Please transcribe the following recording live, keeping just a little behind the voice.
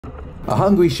A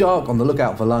hungry shark on the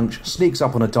lookout for lunch sneaks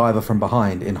up on a diver from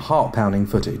behind in heart-pounding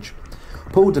footage.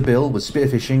 Paul Dabill was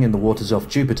spearfishing in the waters off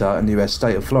Jupiter in the US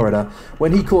state of Florida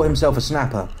when he caught himself a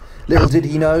snapper. Little did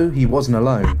he know, he wasn't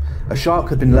alone. A shark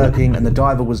had been lurking and the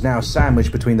diver was now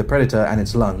sandwiched between the predator and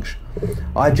its lunch.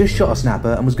 "I had just shot a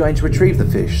snapper and was going to retrieve the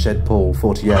fish," said Paul,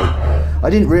 48. "I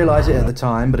didn't realise it at the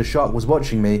time, but a shark was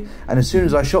watching me, and as soon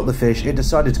as I shot the fish, it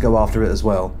decided to go after it as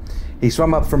well. He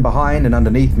swam up from behind and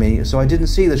underneath me, so I didn't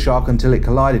see the shark until it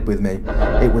collided with me.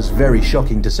 It was very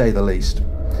shocking, to say the least."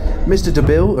 Mr.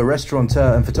 Dabill, a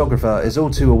restaurateur and photographer, is all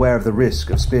too aware of the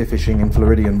risk of spearfishing in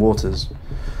Floridian waters.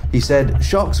 He said,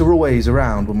 "Sharks are always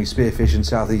around when we spearfish in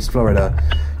southeast Florida.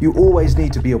 You always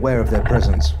need to be aware of their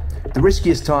presence. The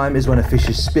riskiest time is when a fish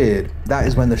is speared. That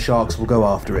is when the sharks will go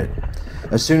after it.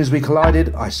 As soon as we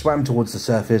collided, I swam towards the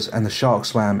surface and the shark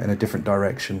swam in a different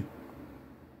direction."